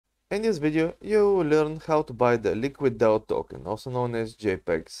In this video, you will learn how to buy the llliquidDAO token, also known as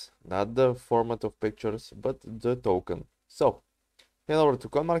JPEGs. Not the format of pictures, but the token. So, head over to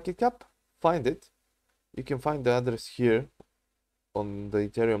CoinMarketCap, find it. You can find the address here on the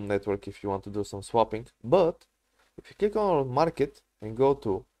Ethereum network if you want to do some swapping. But, if you click on our market and go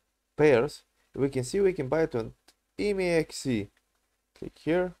to pairs, we can see we can buy it on MEXC. Click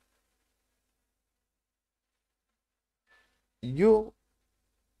here. You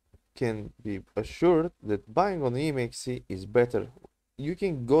can be assured that buying on MEXC is better. You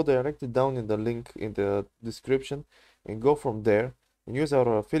can go directly down in the link in the description and go from there and use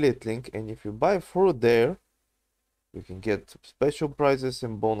our affiliate link, and if you buy through there you can get special prizes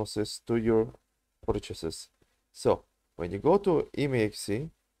and bonuses to your purchases. So when you go to MEXC,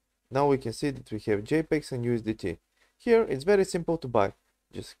 now we can see that we have JPEGs and USDT. Here it's very simple to buy.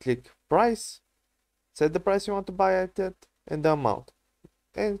 Just click price, set the price you want to buy at it and the amount,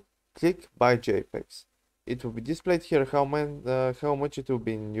 and click buy JPEGs. It will be displayed here how much it will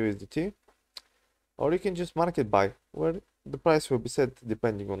be in USDT, or you can just market buy, where the price will be set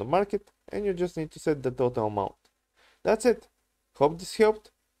depending on the market, and you just need to set the total amount. That's it. Hope this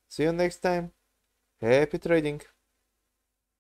helped. See you next time. Happy trading.